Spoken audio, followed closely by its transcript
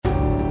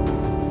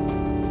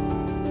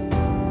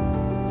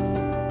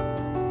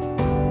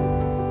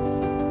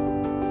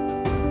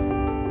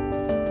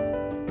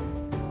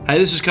Hey,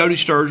 this is Cody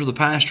Sturgill, the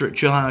pastor at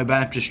Chilhowee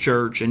Baptist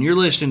Church, and you're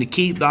listening to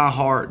Keep Thy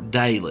Heart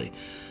Daily,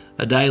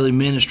 a daily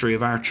ministry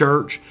of our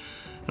church,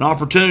 an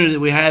opportunity that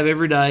we have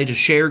every day to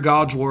share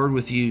God's Word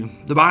with you.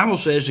 The Bible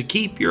says to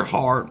keep your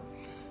heart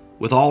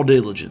with all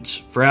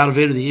diligence, for out of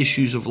it are the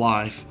issues of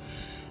life.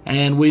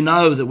 And we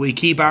know that we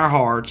keep our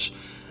hearts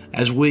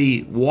as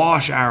we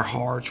wash our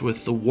hearts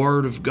with the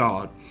Word of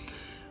God.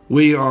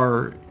 We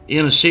are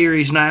in a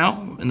series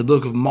now in the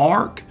book of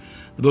Mark.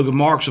 The book of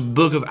Mark's a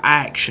book of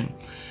action.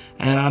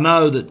 And I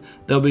know that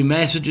there'll be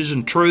messages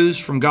and truths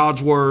from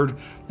God's Word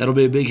that'll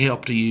be a big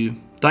help to you.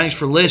 Thanks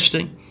for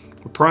listening.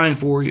 We're praying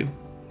for you.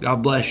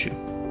 God bless you.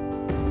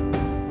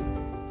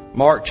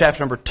 Mark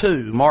chapter number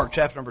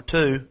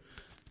 2.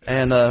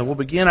 And we'll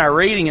begin our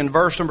reading in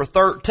verse number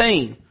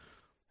 13.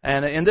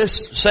 And in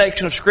this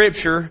section of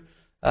Scripture,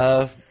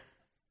 a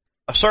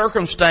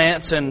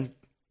circumstance in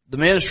the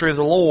ministry of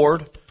the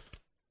Lord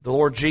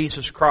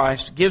Jesus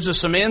Christ, gives us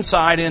some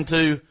insight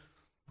into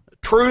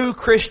true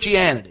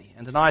Christianity.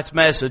 And tonight's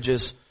message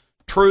is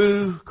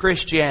true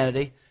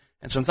Christianity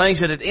and some things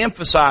that it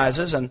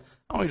emphasizes. And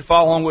I want you to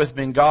follow along with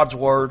me in God's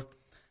Word.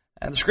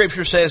 And the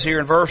Scripture says here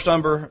in verse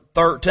number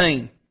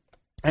 13,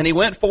 "And he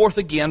went forth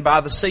again by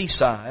the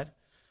seaside,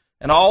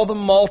 and all the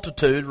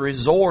multitude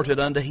resorted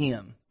unto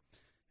him.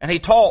 And he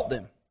taught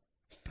them.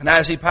 And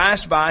as he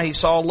passed by, he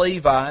saw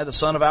Levi, the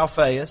son of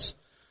Alphaeus,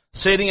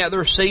 sitting at the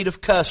receipt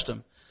of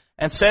custom,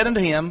 and said unto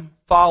him,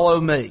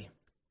 Follow me.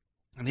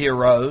 And he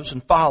arose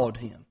and followed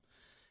him.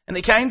 And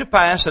it came to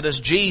pass that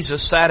as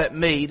Jesus sat at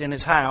meat in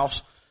his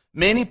house,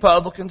 many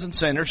publicans and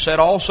sinners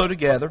sat also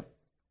together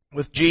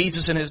with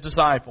Jesus and his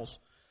disciples.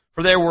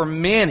 For there were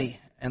many,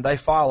 and they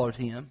followed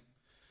him.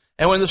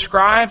 And when the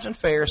scribes and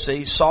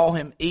Pharisees saw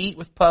him eat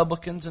with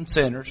publicans and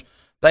sinners,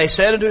 they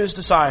said unto his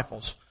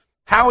disciples,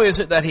 How is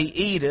it that he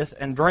eateth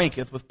and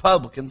drinketh with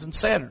publicans and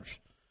sinners?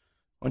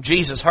 When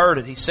Jesus heard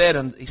it, he saith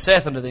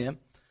unto them,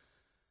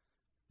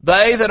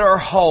 They that are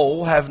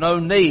whole have no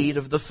need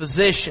of the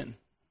physician,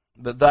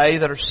 but they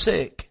that are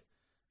sick.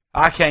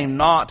 I came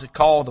not to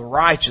call the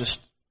righteous,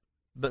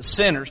 but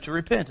sinners to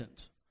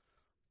repentance.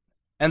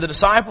 And the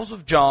disciples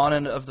of John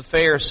and of the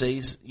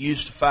Pharisees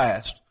used to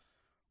fast.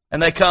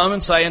 And they come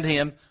and say unto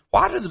him,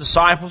 Why do the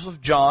disciples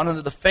of John and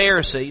of the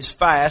Pharisees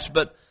fast,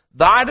 but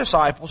thy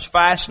disciples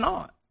fast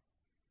not?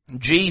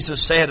 And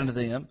Jesus said unto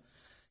them,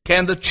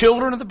 Can the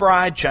children of the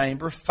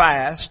bridechamber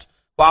fast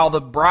while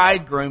the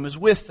bridegroom is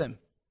with them?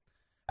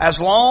 As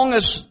long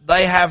as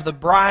they have the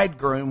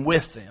bridegroom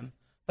with them,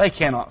 they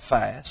cannot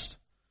fast.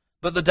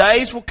 But the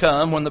days will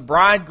come when the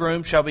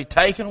bridegroom shall be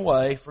taken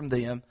away from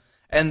them,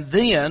 and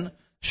then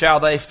shall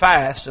they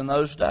fast in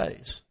those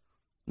days.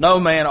 No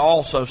man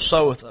also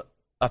seweth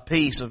a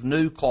piece of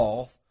new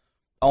cloth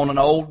on an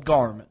old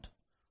garment,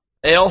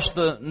 else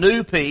the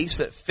new piece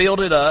that filled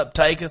it up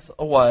taketh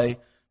away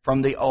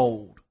from the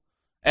old,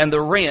 and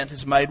the rent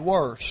is made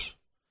worse.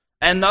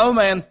 And no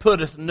man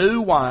putteth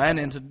new wine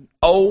into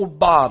old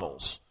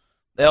bottles,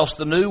 else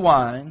the new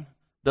wine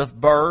doth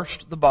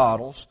burst the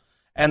bottles,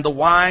 and the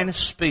wine is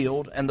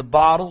spilled, and the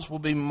bottles will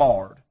be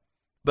marred.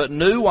 But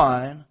new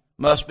wine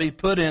must be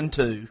put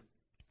into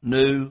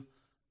new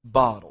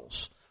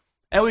bottles."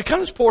 And we come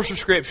to this portion of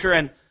Scripture,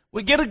 and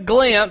we get a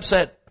glimpse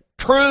at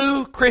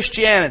true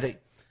Christianity.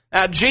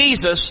 Now,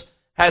 Jesus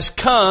has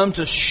come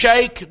to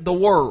shake the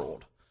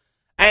world,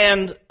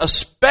 and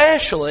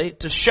especially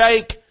to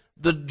shake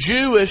the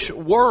Jewish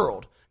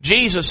world.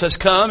 Jesus has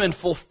come in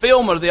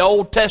fulfillment of the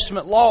Old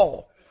Testament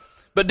law.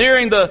 But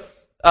during the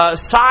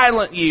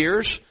silent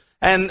years,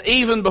 and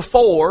even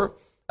before,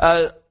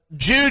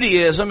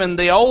 Judaism and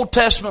the Old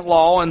Testament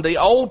law and the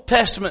Old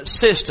Testament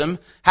system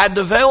had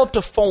developed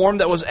a form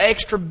that was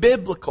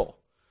extra-biblical.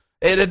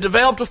 It had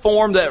developed a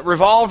form that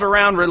revolved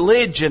around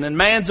religion and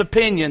man's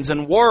opinions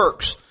and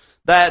works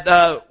that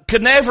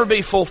could never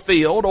be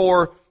fulfilled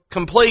or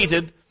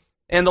completed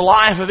in the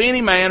life of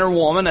any man or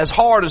woman, as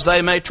hard as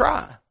they may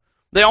try.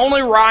 The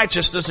only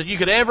righteousness that you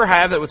could ever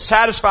have that would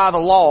satisfy the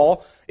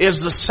law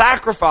is the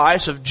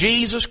sacrifice of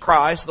Jesus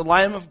Christ, the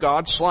Lamb of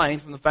God, slain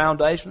from the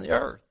foundation of the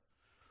earth.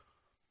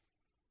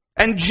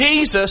 And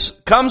Jesus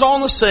comes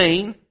on the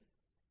scene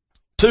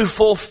to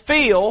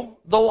fulfill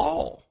the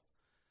law.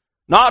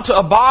 Not to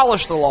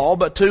abolish the law,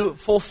 but to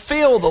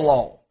fulfill the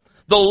law.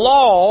 The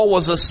law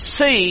was a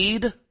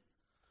seed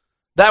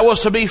that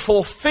was to be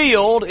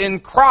fulfilled in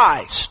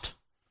Christ.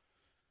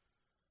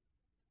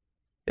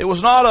 It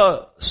was not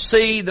a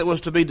seed that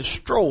was to be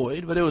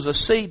destroyed, but it was a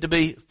seed to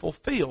be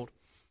fulfilled.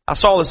 I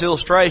saw this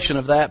illustration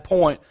of that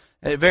point,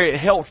 and it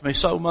helped me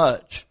so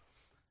much.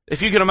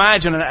 If you can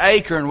imagine an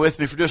acorn with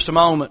me for just a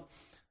moment.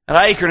 An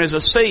acorn is a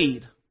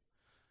seed.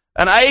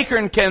 An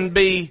acorn can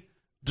be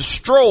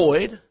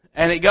destroyed,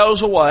 and it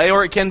goes away,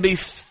 or it can be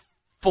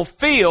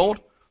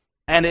fulfilled,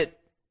 and it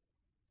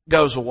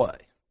goes away.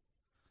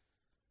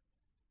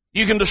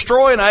 You can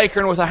destroy an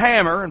acorn with a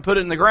hammer and put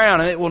it in the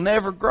ground, and it will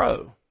never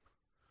grow.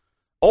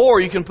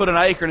 Or you can put an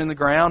acorn in the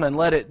ground and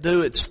let it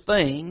do its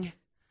thing,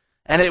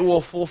 and it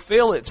will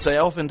fulfill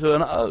itself into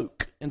an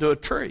oak, into a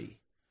tree.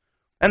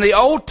 And the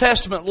Old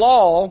Testament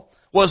law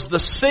was the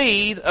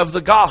seed of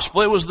the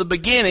gospel. It was the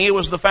beginning. It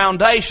was the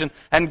foundation.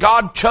 And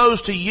God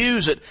chose to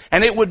use it.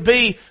 And it would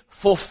be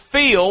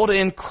fulfilled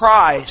in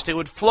Christ. It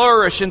would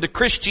flourish into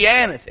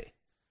Christianity.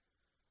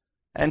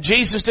 And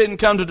Jesus didn't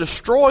come to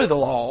destroy the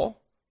law,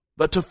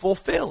 but to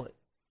fulfill it.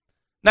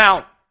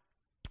 Now,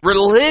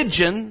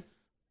 religion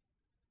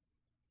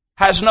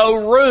has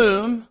no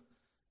room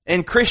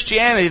in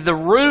Christianity. The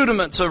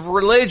rudiments of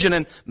religion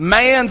and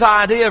man's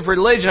idea of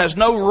religion has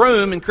no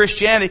room in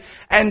Christianity.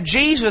 And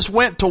Jesus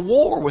went to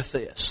war with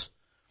this.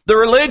 The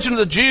religion of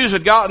the Jews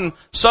had gotten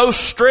so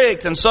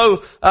strict and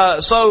so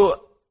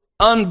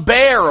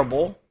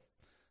unbearable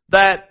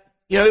that,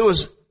 it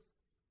was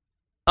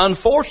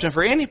unfortunate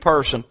for any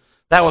person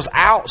that was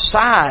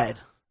outside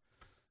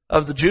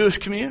of the Jewish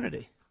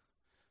community.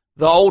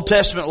 The Old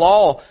Testament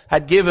law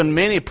had given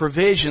many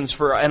provisions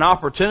for and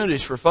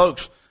opportunities for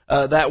folks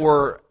that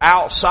were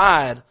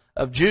outside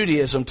of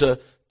Judaism to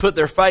put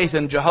their faith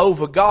in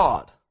Jehovah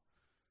God.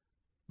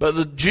 But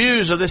the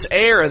Jews of this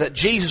era that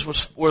Jesus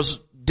was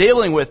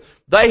dealing with,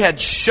 they had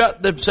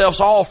shut themselves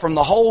off from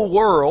the whole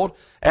world,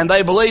 and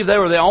they believed they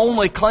were the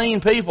only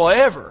clean people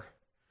ever.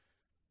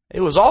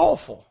 It was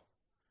awful.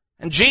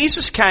 And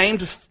Jesus came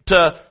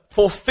to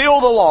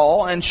fulfill the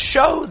law and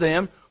show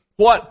them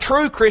what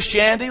true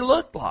Christianity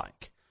looked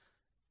like.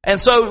 And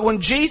so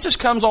when Jesus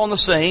comes on the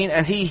scene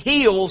and He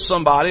heals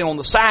somebody on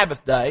the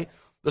Sabbath day,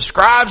 the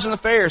scribes and the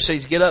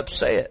Pharisees get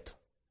upset.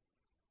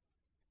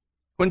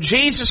 When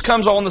Jesus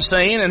comes on the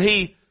scene and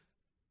He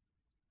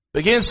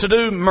begins to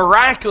do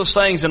miraculous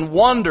things and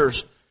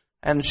wonders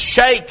and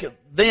shake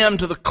them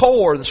to the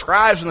core, the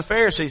scribes and the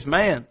Pharisees,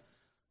 man,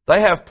 they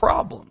have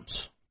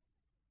problems.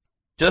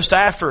 Just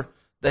after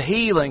the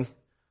healing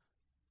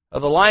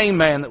of the lame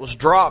man that was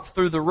dropped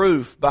through the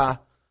roof by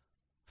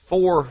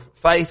 4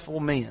 faithful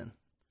men,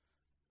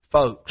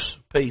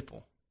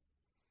 people.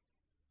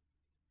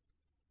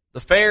 The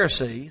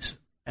Pharisees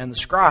and the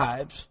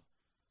scribes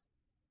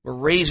were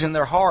reasoning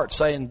their hearts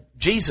saying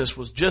Jesus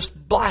was just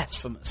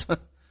blasphemous.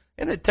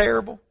 Isn't it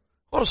terrible?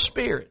 What a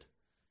spirit.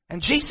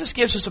 And Jesus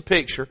gives us a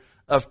picture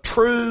of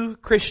true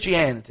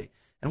Christianity.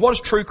 And what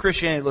does true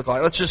Christianity look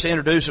like? Let's just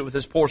introduce it with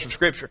this portion of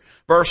Scripture.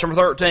 Verse number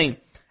 13.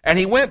 And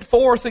He went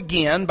forth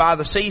again by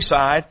the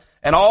seaside,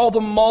 and all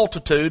the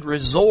multitude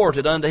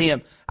resorted unto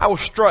Him. I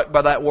was struck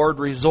by that word,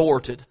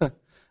 resorted.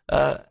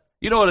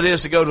 You know what it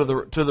is to go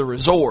to the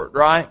resort,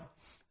 right?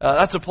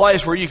 That's a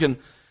place where you can,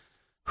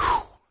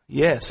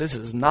 yes, this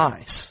is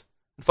nice.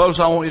 And folks,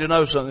 I want you to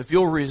know something. If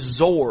you'll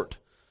resort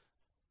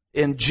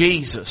in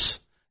Jesus,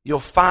 you'll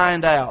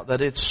find out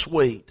that it's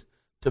sweet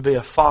to be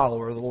a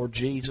follower of the Lord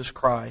Jesus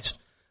Christ.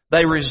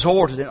 They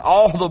resorted, and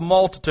all the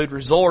multitude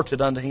resorted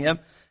unto Him,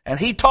 and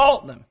He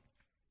taught them.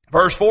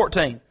 Verse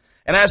 14.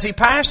 And as He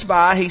passed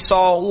by, He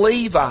saw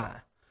Levi,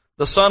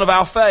 the son of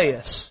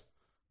Alphaeus,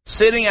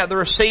 sitting at the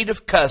receipt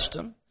of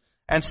custom,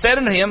 and said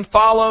unto him,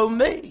 Follow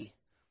me.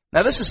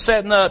 Now this is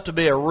setting up to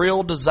be a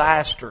real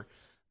disaster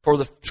for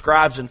the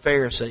scribes and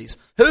Pharisees.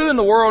 Who in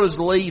the world is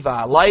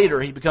Levi? Later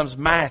he becomes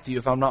Matthew,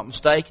 if I'm not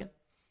mistaken.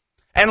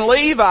 And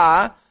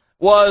Levi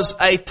was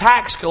a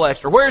tax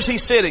collector. Where is he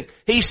sitting?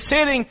 He's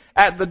sitting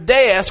at the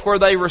desk where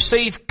they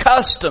receive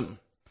custom,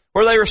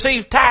 where they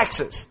receive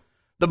taxes.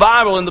 The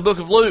Bible in the book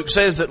of Luke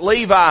says that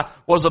Levi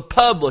was a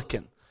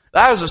publican.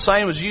 That was the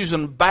same as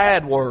using a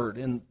bad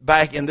word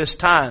back in this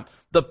time.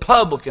 The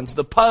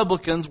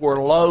publicans were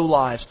low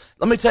lives.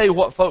 Let me tell you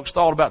what folks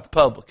thought about the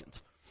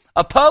publicans.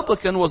 A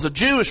publican was a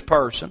Jewish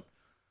person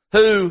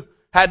who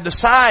had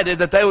decided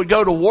that they would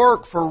go to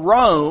work for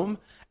Rome,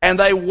 and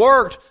they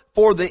worked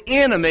for the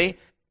enemy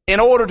in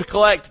order to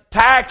collect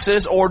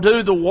taxes or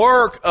do the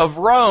work of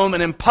Rome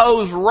and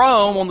impose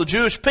Rome on the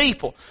Jewish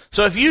people.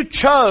 So if you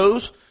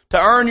chose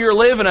to earn your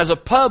living as a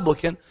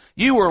publican,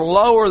 you were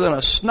lower than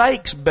a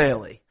snake's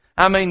belly.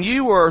 I mean,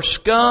 you were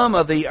scum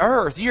of the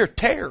earth. You're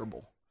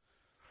terrible.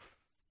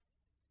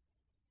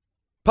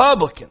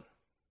 Publican.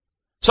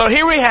 So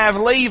here we have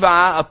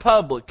Levi, a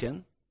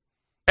publican,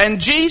 and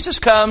Jesus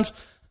comes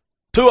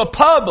to a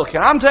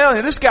publican. I'm telling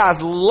you, this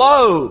guy's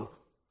low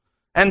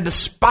and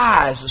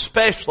despised,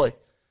 especially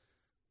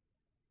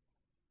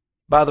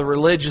by the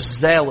religious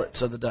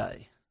zealots of the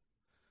day.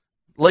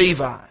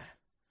 Levi.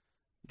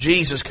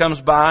 Jesus comes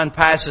by and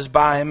passes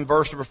by him,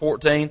 verse number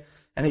 14,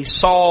 and he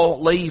saw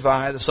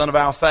Levi, the son of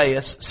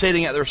Alphaeus,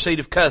 sitting at the receipt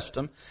of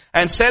custom,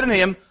 and said to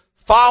him,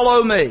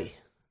 Follow me.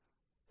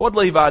 What did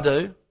Levi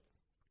do?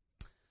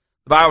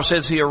 The Bible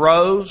says he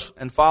arose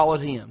and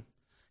followed him.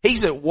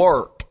 He's at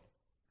work.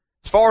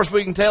 As far as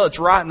we can tell, it's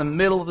right in the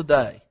middle of the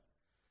day.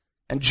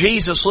 And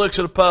Jesus looks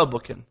at a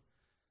publican.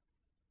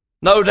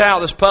 No doubt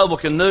this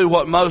publican knew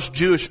what most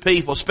Jewish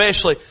people,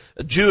 especially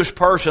a Jewish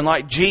person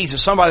like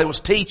Jesus, somebody that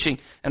was teaching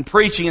and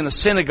preaching in the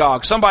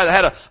synagogue, somebody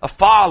that had a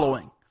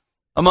following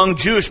among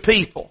Jewish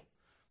people.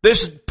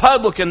 This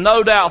publican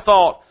no doubt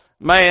thought,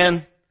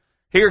 man,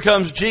 here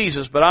comes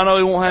Jesus, but I know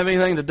he won't have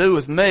anything to do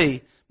with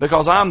me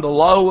because I'm the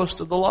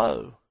lowest of the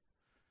low.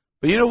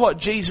 But you know what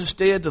Jesus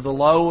did to the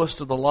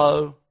lowest of the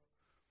low?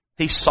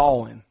 He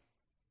saw him.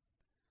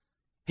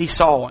 He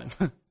saw him.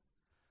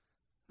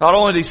 Not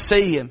only did he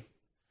see him,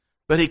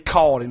 but he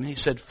called him. He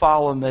said,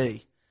 "Follow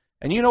me."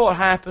 And you know what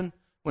happened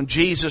when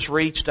Jesus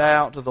reached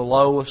out to the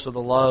lowest of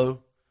the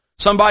low?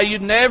 Somebody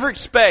you'd never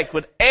expect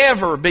would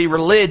ever be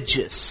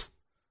religious.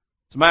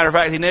 As a matter of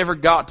fact, he never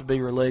got to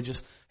be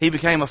religious. He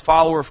became a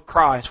follower of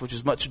Christ, which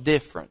is much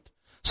different.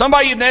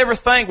 Somebody you'd never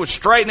think would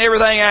straighten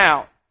everything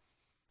out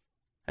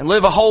and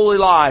live a holy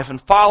life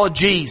and follow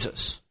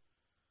Jesus.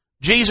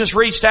 Jesus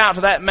reached out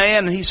to that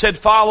man and he said,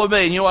 "Follow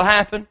me." And you know what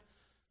happened?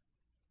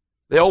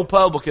 The old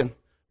publican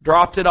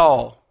dropped it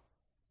all.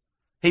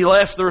 He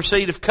left the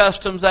receipt of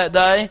customs that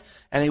day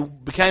and he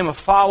became a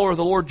follower of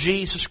the Lord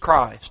Jesus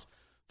Christ.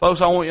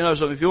 Folks, I want you to know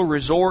something. If you'll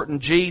resort in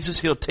Jesus,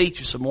 He'll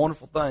teach you some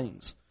wonderful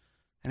things.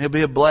 And He'll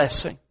be a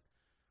blessing.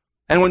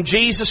 And when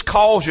Jesus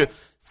calls you,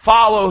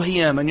 follow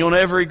Him and you'll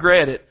never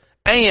regret it.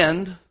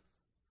 And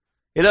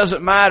it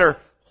doesn't matter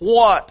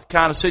what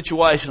kind of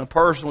situation a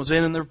person was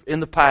in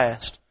the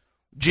past.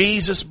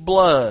 Jesus'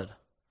 blood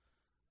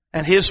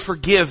and His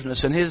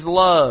forgiveness and His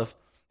love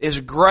is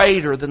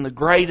greater than the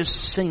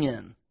greatest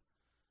sin.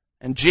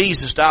 And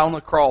Jesus died on the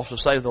cross to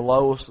save the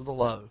lowest of the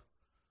low.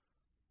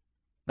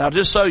 Now,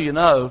 just so you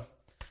know,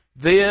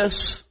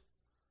 this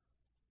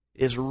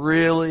is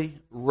really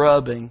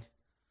rubbing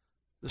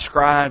the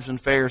scribes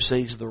and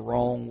Pharisees the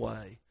wrong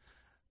way.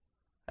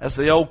 As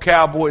the old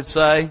cowboy would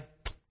say,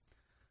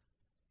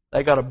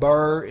 they got a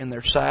burr in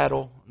their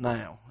saddle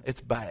now.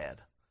 It's bad.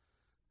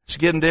 It's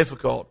getting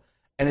difficult.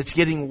 And it's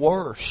getting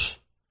worse.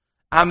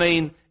 I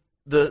mean,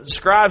 the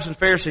scribes and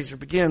Pharisees are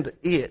beginning to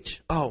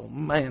itch. Oh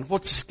man,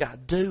 what's this guy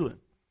doing?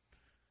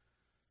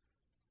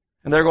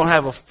 And they're going to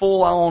have a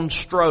full-on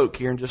stroke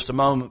here in just a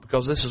moment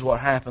because this is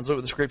what happens. Look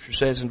what the Scripture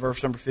says in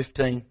verse number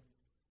 15.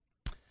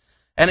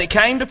 "And it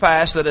came to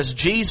pass that as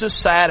Jesus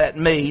sat at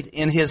meat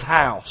in his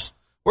house,"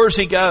 where does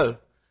he go?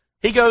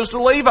 He goes to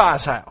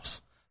Levi's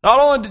house. Not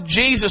only did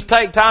Jesus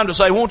take time to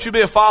say, "Won't you be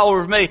a follower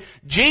of me?"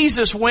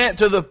 Jesus went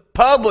to the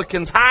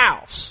publican's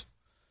house.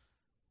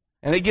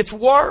 And it gets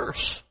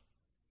worse.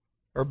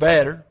 Or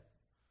better.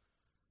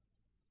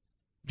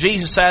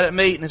 Jesus sat at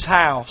meat in his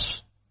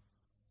house.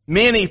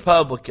 Many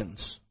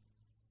publicans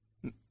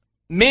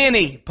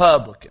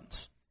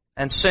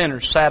and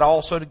sinners sat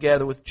also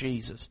together with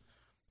Jesus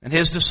and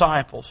His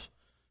disciples,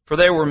 for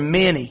there were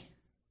many,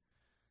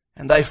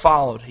 and they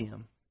followed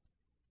Him.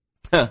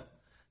 Now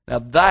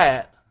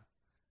that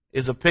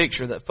is a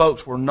picture that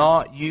folks were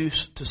not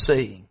used to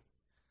seeing,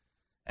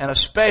 and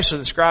especially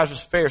the scribes and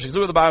Pharisees.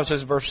 Look what the Bible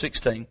says in verse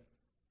 16.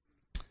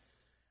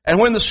 "And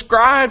when the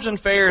scribes and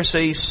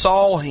Pharisees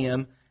saw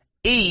Him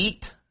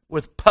eat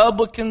with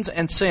publicans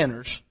and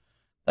sinners,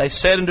 they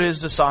said unto His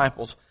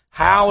disciples,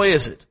 How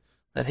is it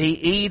that He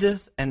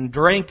eateth and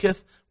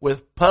drinketh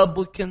with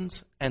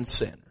publicans and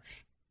sinners?"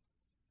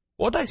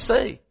 What did they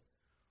see?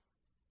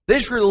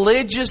 These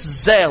religious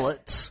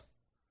zealots,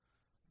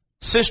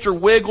 Sister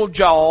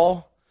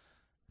Wigglejaw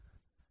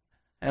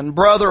and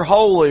Brother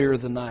Holier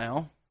than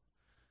Thou,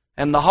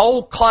 and the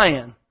whole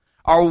clan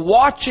are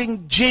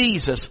watching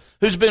Jesus,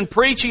 who's been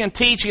preaching and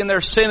teaching in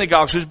their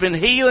synagogues, who's been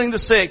healing the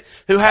sick,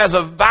 who has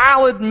a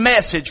valid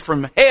message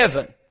from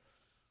heaven.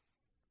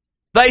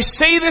 They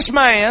see this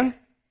man.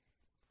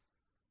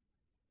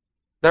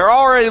 They're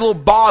already a little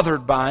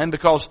bothered by him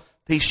because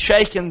he's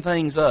shaking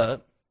things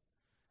up.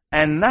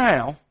 And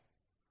now,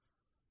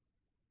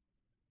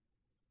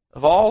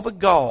 of all the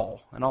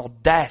gall and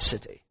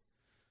audacity,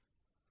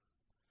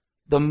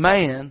 the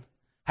man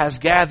has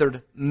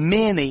gathered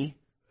many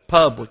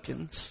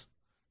publicans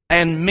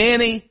and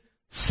many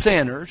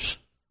sinners,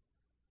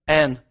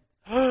 and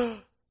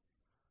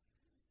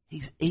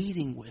he's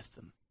eating with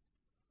them.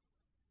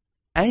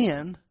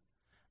 And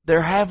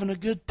they're having a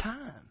good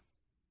time.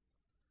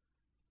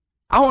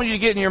 I want you to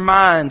get in your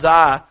mind's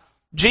eye.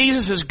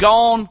 Jesus has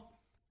gone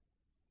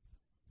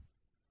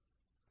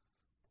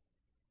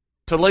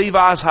to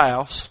Levi's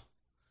house,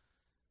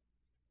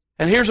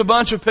 and here's a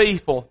bunch of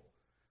people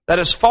that,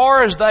 as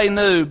far as they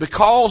knew,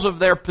 because of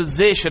their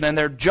position and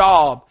their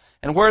job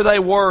and where they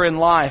were in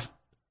life,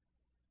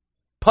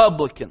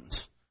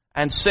 publicans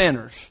and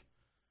sinners.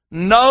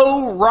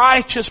 No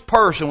righteous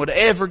person would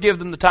ever give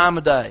them the time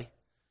of day.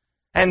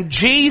 And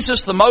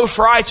Jesus, the most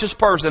righteous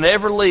person that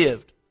ever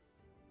lived,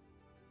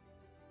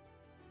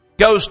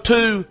 goes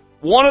to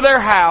one of their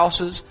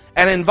houses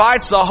and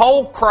invites the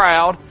whole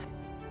crowd.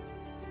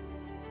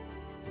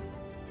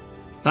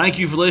 Thank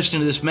you for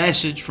listening to this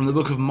message from the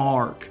book of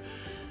Mark.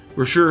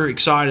 We're sure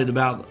excited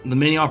about the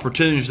many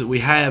opportunities that we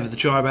have at the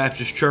Chilhowee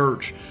Baptist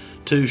Church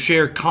to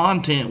share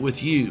content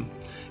with you.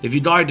 If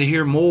you'd like to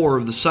hear more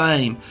of the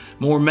same,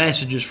 more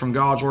messages from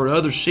God's Word,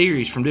 other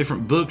series from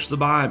different books of the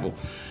Bible,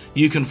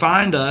 you can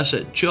find us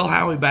at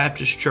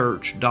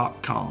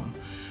ChilhoweeBaptistChurch.com,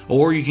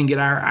 or you can get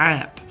our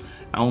app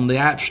on the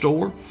App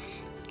Store,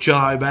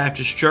 Chilhowee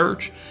Baptist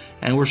Church,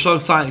 and we're so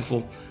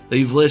thankful that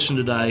you've listened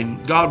today.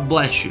 God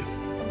bless you.